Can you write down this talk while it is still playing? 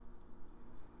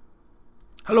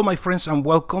Hello, my friends, and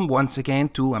welcome once again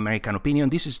to American Opinion.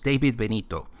 This is David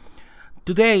Benito.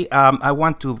 Today, I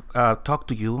want to talk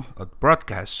to you,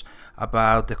 broadcast,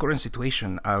 about the current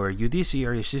situation our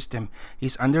judiciary system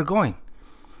is undergoing.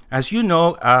 As you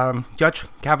know, Judge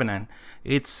Kavanaugh,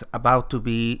 it's about to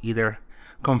be either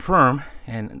confirmed,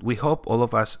 and we hope, all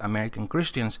of us American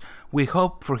Christians, we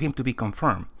hope for him to be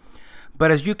confirmed.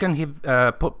 But as you can have,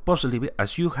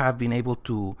 as you have been able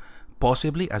to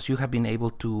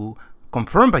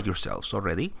confirm by yourselves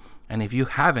already, and if you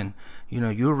haven't,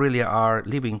 you really are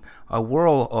living a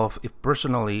world of, if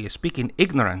personally speaking,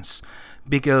 ignorance.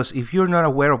 Because if you're not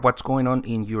aware of what's going on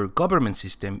in your government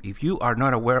system, if you are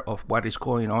not aware of what is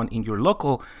going on in your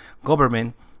local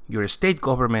government, your state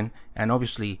government, and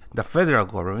obviously the federal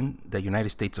government, the United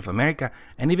States of America,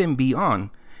 and even beyond,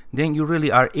 then you really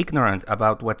are ignorant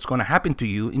about what's going to happen to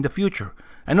you in the future.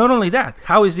 And not only that,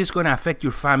 how is this going to affect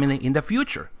your family in the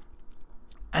future?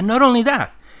 And not only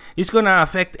that, it's going to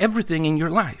affect everything in your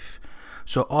life.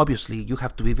 So obviously, you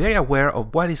have to be very aware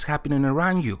of what is happening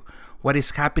around you, what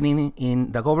is happening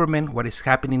in the government, what is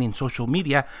happening in social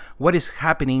media, what is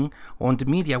happening on the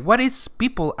media, what is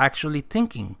people actually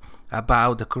thinking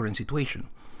about the current situation.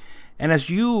 And as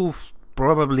you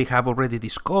probably have already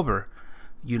discovered,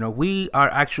 we are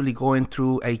actually going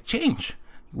through a change.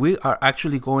 We are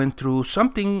actually going through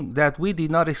something that we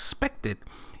did not expect it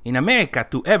in America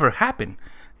to ever happen.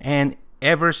 And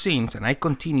ever since, and I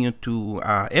continue to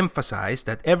emphasize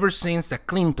that ever since the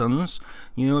Clintons,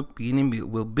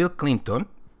 beginning with Bill Clinton,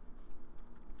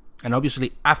 and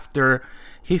obviously after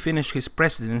he finished his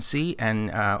presidency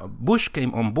and Bush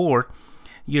came on board,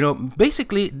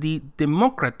 basically the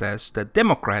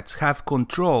Democrats have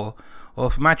control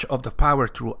of much of the power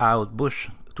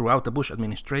throughout the Bush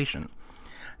administration.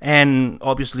 And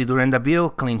obviously during the Bill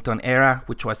Clinton era,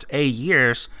 which was 8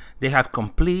 years, they have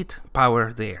complete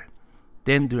power there.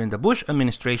 Then during the Bush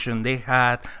administration, they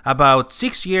had about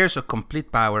 6 years of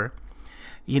complete power,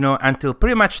 until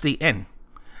pretty much the end.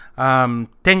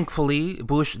 Thankfully,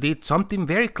 Bush did something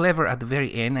very clever at the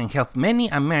very end and helped many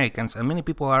Americans, and many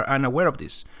people are unaware of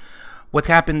this. What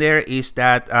happened there is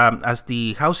that as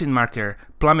the housing market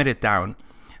plummeted down,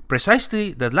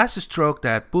 precisely the last stroke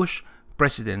that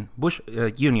President Bush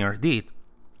Jr. did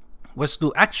was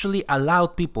to actually allow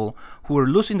people who were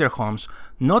losing their homes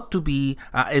not to be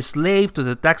a slave to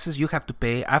the taxes you have to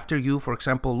pay after you, for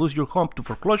example, lose your home to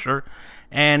foreclosure,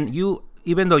 and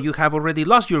even though you have already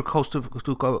lost your house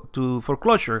to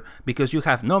foreclosure because you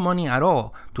have no money at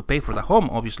all to pay for the home.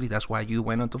 Obviously, that's why you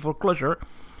went into foreclosure,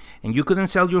 and you couldn't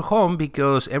sell your home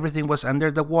because everything was under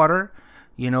the water,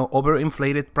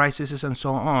 overinflated prices and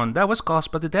so on. That was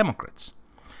caused by the Democrats.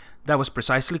 That was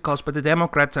precisely caused by the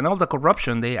Democrats and all the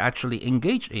corruption they actually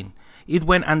engaged in. It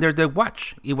went under their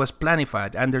watch. It was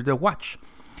planified under their watch.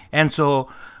 And so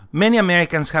many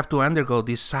Americans have to undergo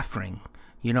this suffering,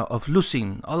 of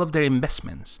losing all of their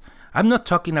investments. I'm not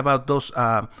talking about those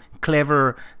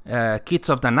clever kids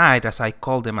of the night, as I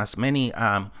call them, as many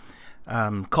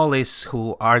colleagues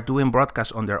who are doing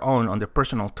broadcasts on their own, on their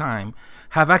personal time,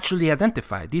 have actually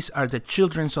identified. These are the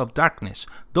children of darkness,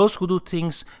 those who do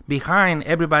things behind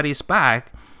everybody's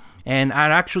back and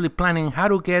are actually planning how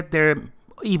to get their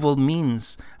evil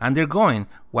means undergoing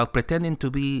while pretending to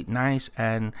be nice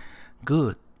and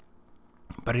good.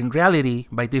 But in reality,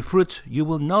 by the fruits you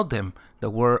will know them, the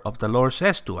word of the Lord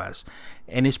says to us.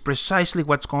 And it's precisely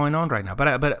what's going on right now.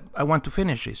 But I want to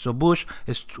finish it. So Bush,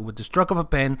 with the stroke of a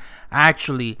pen,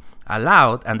 actually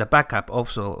allowed, and the backup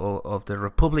also of the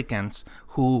Republicans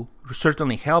who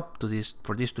certainly helped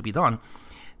for this to be done,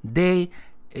 they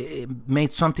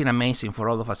made something amazing for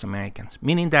all of us Americans.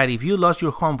 Meaning that if you lost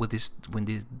your home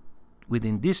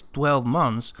within these 12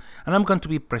 months, and I'm going to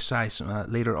be precise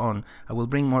later on, I will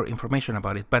bring more information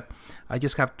about it, but I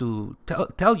just have to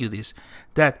tell you this,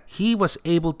 that he was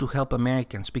able to help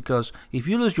Americans, because if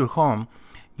you lose your home,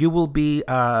 you will be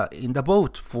in the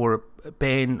boat for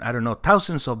paying,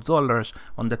 thousands of dollars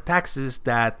on the taxes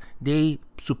that they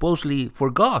supposedly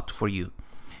forgot for you.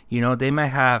 They might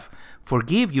have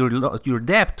forgive your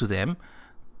debt to them,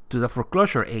 to the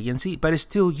foreclosure agency, but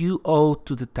still you owe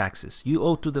to the taxes. You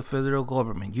owe to the federal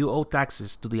government. You owe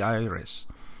taxes to the IRS.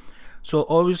 So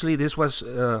obviously this was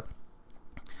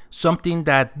something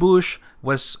that Bush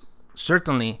was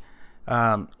certainly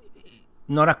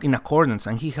not in accordance,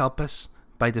 and he helped us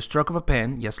by the stroke of a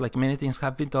pen, just like many things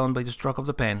have been done by the stroke of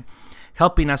the pen,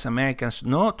 helping us Americans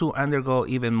not to undergo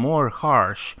even more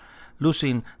harsh,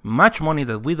 losing much money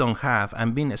that we don't have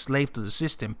and being a slave to the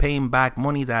system, paying back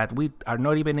money that we are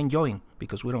not even enjoying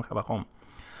because we don't have a home.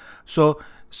 So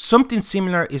something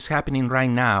similar is happening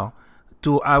right now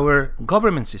to our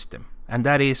government system, and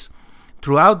that is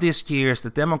Throughout these years, the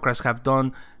Democrats have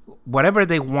done whatever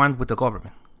they want with the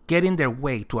government, get in their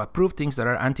way to approve things that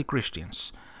are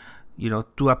anti-Christians,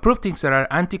 to approve things that are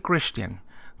anti-Christian,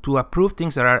 to approve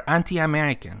things that are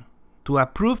anti-American, to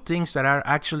approve things that are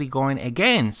actually going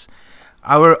against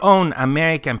our own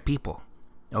American people,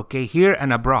 okay, here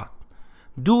and abroad,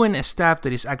 doing stuff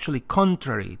that is actually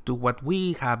contrary to what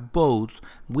we have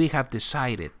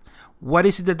decided. What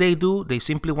is it that they do? They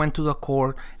simply went to the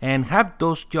court and have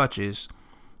those judges,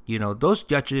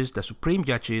 the Supreme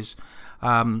judges,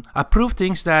 approve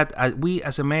things that we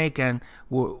as Americans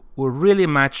were really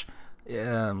much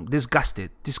disgusted.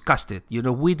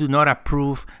 We do not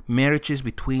approve marriages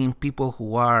between people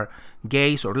who are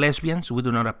gays or lesbians. We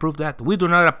do not approve that. We do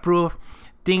not approve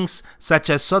things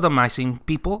such as sodomizing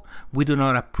people. We do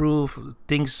not approve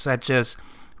things such as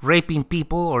raping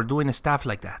people or doing stuff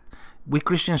like that. We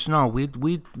Christians know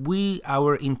we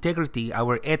our integrity,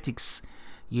 our ethics,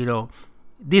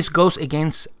 this goes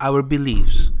against our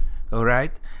beliefs. All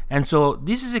right. And so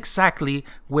this is exactly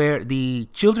where the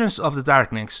children of the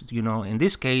darkness, in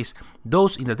this case,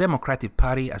 those in the Democratic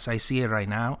Party, as I see it right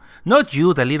now, not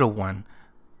you, the little one.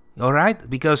 All right.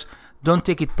 Because don't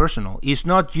take it personal. It's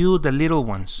not you, the little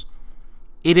ones.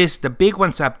 It is the big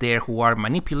ones up there who are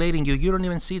manipulating you. You don't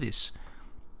even see this.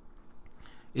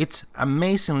 It's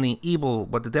amazingly evil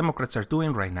what the Democrats are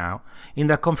doing right now in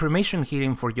the confirmation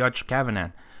hearing for Judge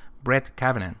Brett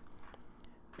Kavanaugh.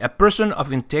 A person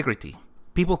of integrity,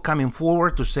 people coming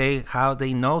forward to say how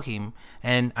they know him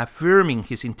and affirming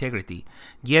his integrity.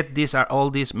 Yet these are all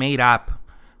these made up,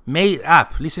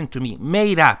 listen to me,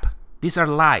 made up. These are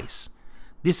lies.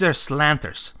 These are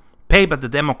slanders paid by the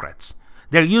Democrats.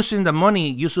 They're using the money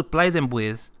you supply them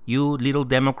with, you little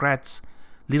Democrats,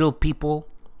 little people,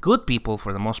 good people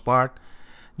for the most part.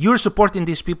 You're supporting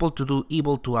these people to do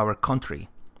evil to our country.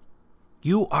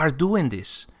 You are doing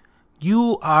this.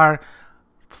 You are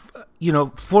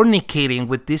fornicating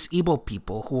with these evil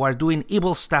people who are doing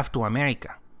evil stuff to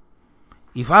America.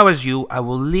 If I was you, I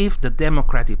will leave the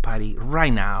Democratic Party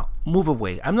right now, move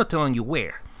away. I'm not telling you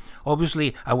where.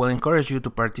 Obviously, I will encourage you to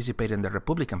participate in the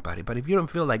Republican Party, but if you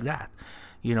don't feel like that,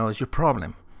 it's your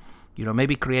problem.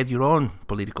 Maybe create your own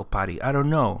political party. I don't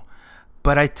know.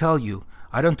 But I tell you,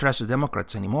 I don't trust the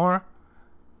Democrats anymore,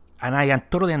 and I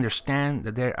totally understand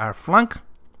that there are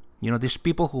these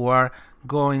people who are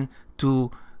going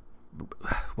to,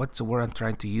 what's the word I'm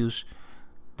trying to use?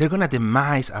 They're going to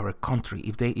demise our country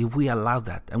if we allow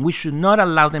that. And we should not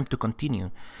allow them to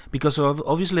continue because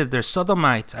obviously their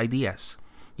sodomite ideas.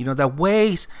 The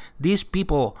ways these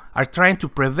people are trying to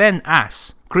prevent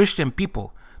us, Christian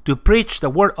people, to preach the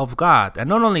word of God. And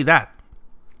not only that,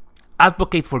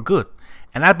 advocate for good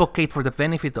and advocate for the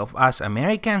benefit of us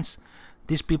Americans.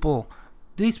 These people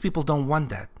don't want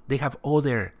that. They have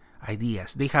other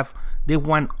ideas. They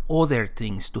want other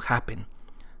things to happen,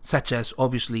 such as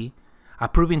obviously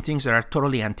approving things that are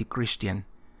totally anti-Christian,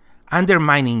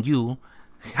 undermining you,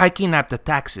 hiking up the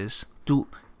taxes to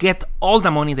get all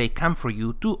the money they can for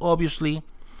you to obviously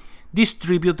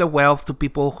distribute the wealth to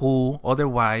people who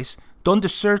otherwise don't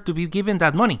deserve to be given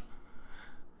that money.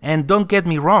 And don't get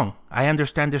me wrong, I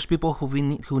understand there's people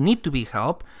who need to be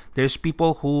helped. There's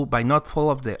people who, by not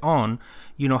fault of their own,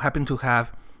 happen to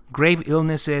have grave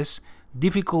illnesses,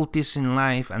 difficulties in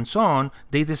life, and so on.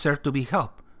 They deserve to be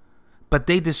helped. But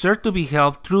they deserve to be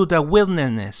helped through the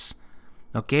wilderness,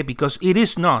 okay? Because it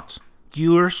is not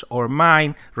yours or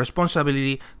mine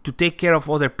responsibility to take care of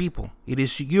other people. It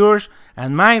is yours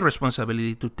and my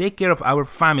responsibility to take care of our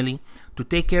family, to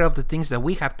take care of the things that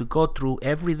we have to go through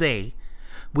every day,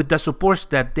 with the supports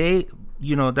that the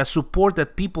support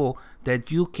that people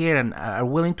that you care and are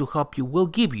willing to help you will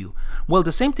give you. Well,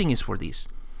 the same thing is for this.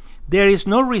 There is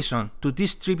no reason to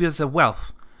distribute the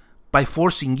wealth by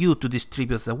forcing you to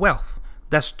distribute the wealth.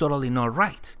 That's totally not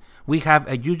right. We have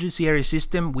a judiciary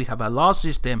system, we have a law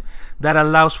system that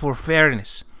allows for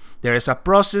fairness. There is a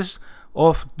process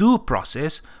of due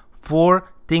process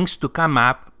for things to come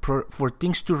up, for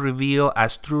things to reveal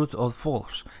as truth or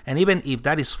false. And even if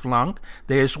that is flunked,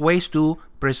 there is ways to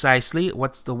precisely,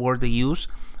 what's the word they use,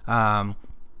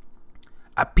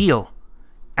 appeal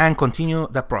and continue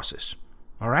the process.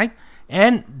 All right?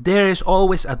 And there is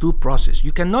always a due process.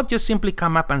 You cannot just simply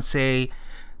come up and say,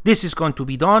 this is going to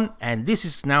be done, and this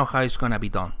is now how it's going to be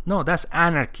done. No, that's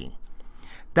anarchy.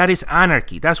 That is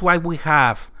anarchy. That's why we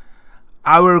have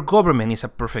our government is a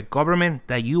perfect government,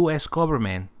 the U.S.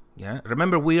 government. Yeah,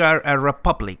 remember, we are a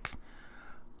republic.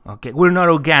 Okay, we're not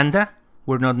Uganda,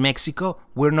 we're not Mexico,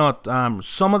 we're not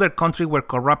some other country where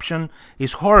corruption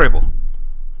is horrible.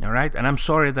 All right, and I'm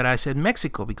sorry that I said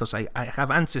Mexico because I have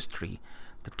ancestry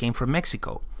that came from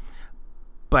Mexico.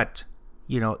 But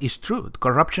is true.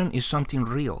 Corruption is something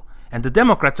real. And the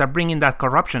Democrats are bringing that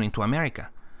corruption into America.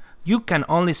 You can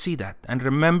only see that. And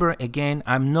remember, again,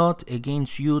 I'm not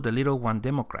against you, the little one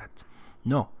Democrat.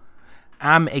 No,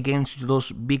 I'm against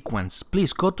those big ones.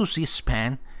 Please go to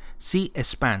C-SPAN,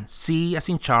 C-SPAN, C as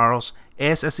in Charles,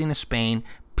 S as in Spain,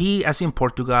 P as in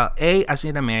Portugal, A as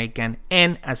in American,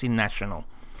 N as in national.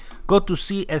 Go to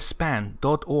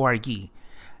cspan.org.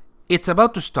 It's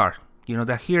about to start.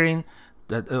 The hearing,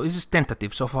 this is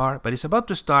tentative so far, but it's about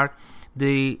to start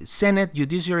the Senate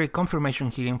Judiciary Confirmation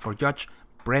hearing for Judge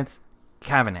Brett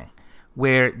Kavanaugh,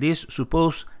 where this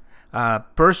supposed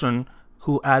person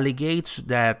who allegates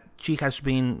that she has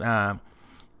been,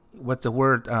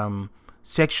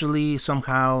 sexually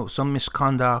somehow, some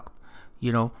misconduct,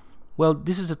 well,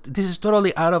 this is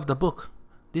totally out of the book.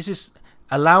 This is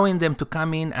allowing them to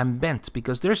come in and bend,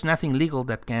 because there's nothing legal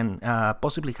that can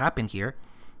possibly happen here,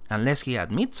 unless he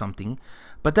admits something.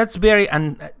 But that's very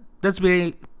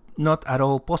not at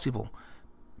all possible,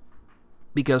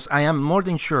 because I am more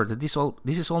than sure that this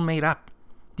is all made up.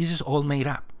 This is all made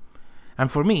up.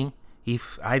 And for me,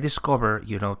 if I discover,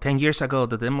 10 years ago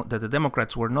that the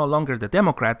Democrats were no longer the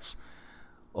Democrats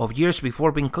of years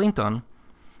before Bill Clinton,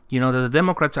 that the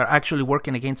Democrats are actually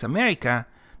working against America,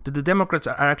 that the Democrats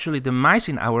are actually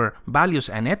demising our values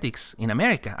and ethics in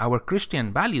America, our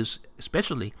Christian values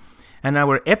especially, and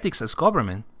our ethics as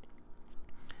government,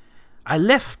 I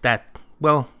left that,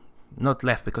 well, not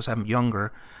left because I'm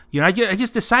younger, I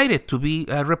just decided to be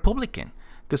a Republican,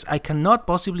 because I cannot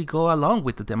possibly go along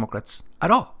with the Democrats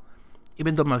at all,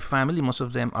 even though my family, most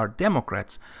of them are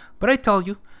Democrats. But I tell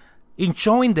you, in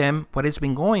showing them what has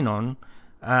been going on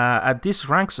at these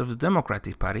ranks of the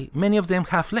Democratic Party, many of them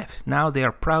have left. Now they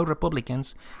are proud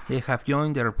Republicans. They have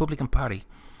joined the Republican Party.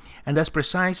 And that's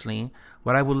precisely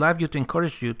what I would love you to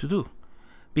encourage you to do.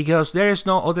 Because there is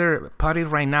no other party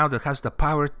right now that has the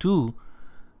power to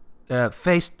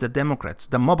face the Democrats,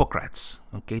 the mobocrats,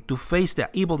 okay, to face the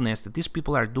evilness that these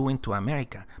people are doing to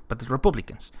America, but the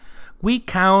Republicans. We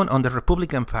count on the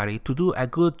Republican Party to do a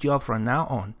good job from now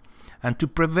on, and to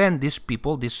prevent these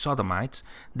people, these sodomites,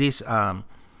 these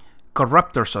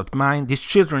corruptors of mind, these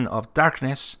children of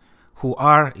darkness, who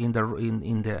are in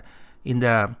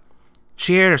the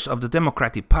chairs of the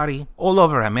Democratic Party all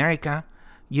over America,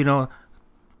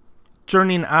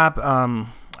 turning up,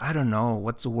 I don't know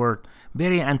what's the word,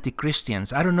 very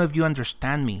anti-Christians. I don't know if you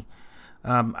understand me.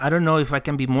 I don't know if I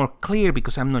can be more clear,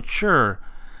 because I'm not sure.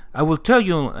 I will tell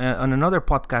you on another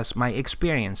podcast my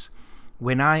experience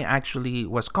when I actually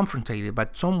was confronted by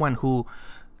someone who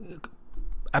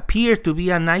appeared to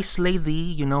be a nice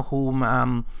lady,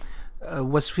 who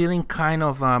was feeling kind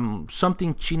of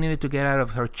something she needed to get out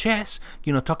of her chest,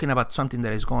 talking about something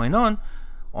that is going on,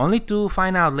 only to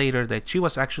find out later that she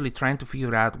was actually trying to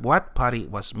figure out what party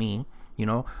was me,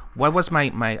 what was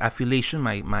my affiliation,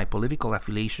 my political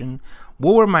affiliation,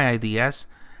 what were my ideas,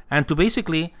 and to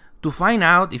basically to find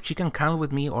out if she can count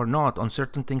with me or not on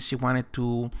certain things she wanted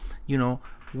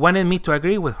me to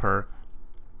agree with her.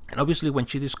 And obviously when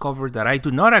she discovered that I do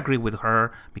not agree with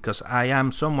her, because I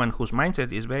am someone whose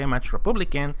mindset is very much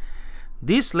Republican,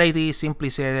 this lady simply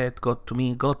said, go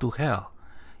to hell.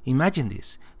 Imagine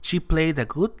this. She played a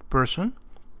good person.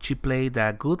 She played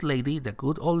a good lady, the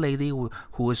good old lady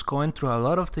who is going through a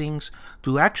lot of things,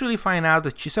 to actually find out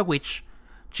that she's a witch,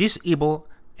 she's evil,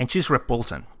 and she's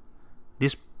repulsant.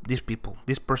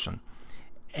 This person.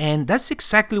 And that's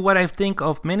exactly what I think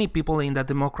of many people in the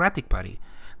Democratic Party.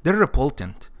 They're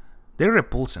repulsant. They're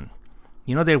repulsant.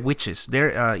 They're witches.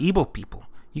 They're evil people.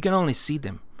 You can only see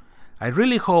them. I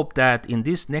really hope that in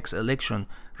this next election,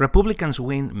 Republicans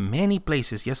win many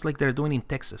places, just like they're doing in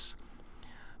Texas,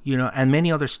 and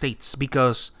many other states,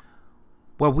 because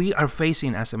what we are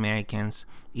facing as Americans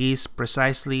is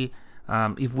precisely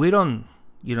if we don't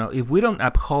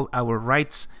uphold our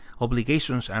rights,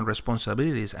 obligations, and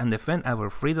responsibilities, and defend our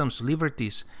freedoms,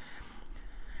 liberties,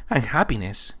 and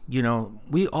happiness,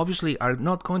 we obviously are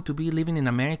not going to be living in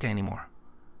America anymore.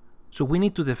 So we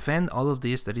need to defend all of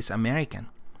this that is American.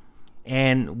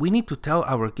 And we need to tell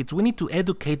our kids, we need to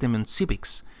educate them in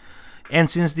civics.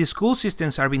 And since the school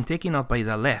systems are being taken up by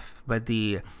the left, by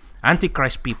the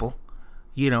Antichrist people,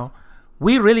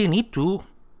 we really need to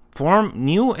form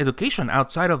new education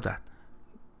outside of that.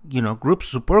 Groups,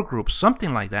 support groups,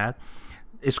 something like that.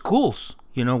 Schools,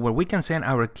 where we can send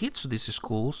our kids to these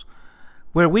schools,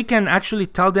 where we can actually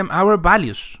tell them our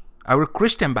values, our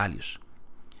Christian values.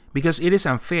 Because it is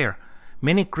unfair.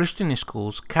 Many Christian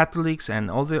schools, Catholics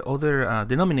and all the other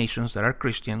denominations that are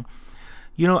Christian,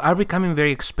 are becoming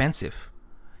very expensive.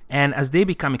 And as they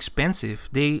become expensive,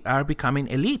 they are becoming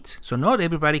elite. So not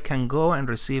everybody can go and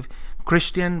receive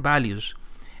Christian values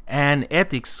and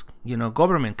ethics,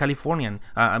 government,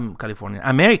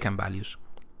 American values.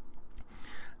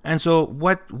 And so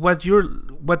what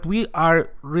we are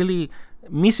really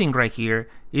missing right here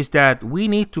is that we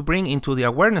need to bring into the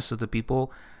awareness of the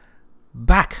people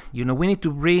back. We need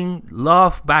to bring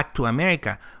love back to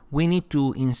America. We need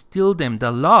to instill them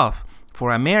the love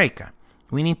for America.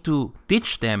 We need to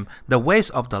teach them the ways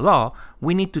of the law.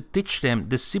 We need to teach them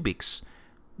the civics,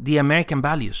 the American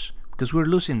values, because we're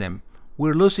losing them.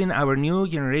 We're losing our new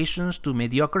generations to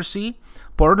mediocrity,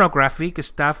 pornographic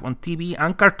stuff on TV,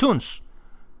 and cartoons.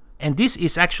 And this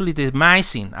is actually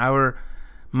demising our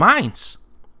minds.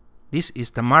 This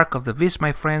is the mark of the beast,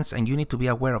 my friends, and you need to be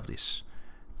aware of this.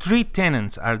 3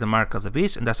 tenets are the mark of the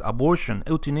beast, and that's abortion,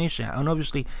 euthanasia, and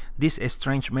obviously these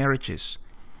estranged marriages.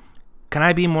 Can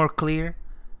I be more clear?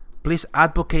 Please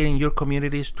advocate in your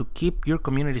communities to keep your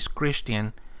communities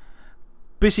Christian,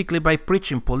 basically by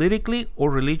preaching politically or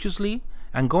religiously,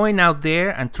 and going out there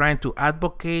and trying to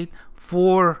advocate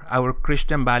for our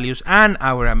Christian values and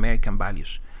our American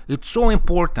values. It's so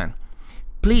important.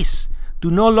 Please do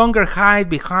no longer hide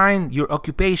behind your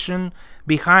occupation,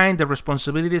 behind the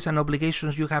responsibilities and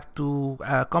obligations you have to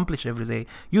accomplish every day.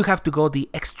 You have to go the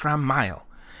extra mile.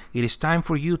 It is time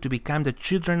for you to become the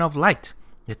children of light,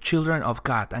 the children of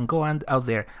God, and go out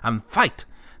there and fight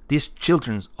these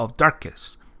children of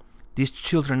darkness,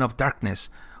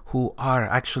 who are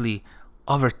actually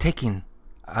overtaking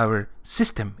our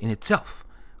system in itself.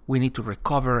 We need to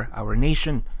recover our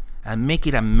nation and make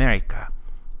it America,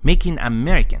 making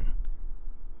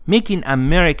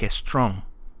America strong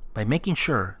by making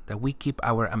sure that we keep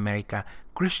our America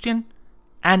Christian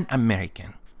and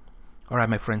American. All right,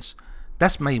 my friends,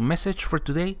 that's my message for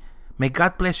today. May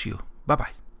God bless you.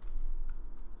 Bye-bye.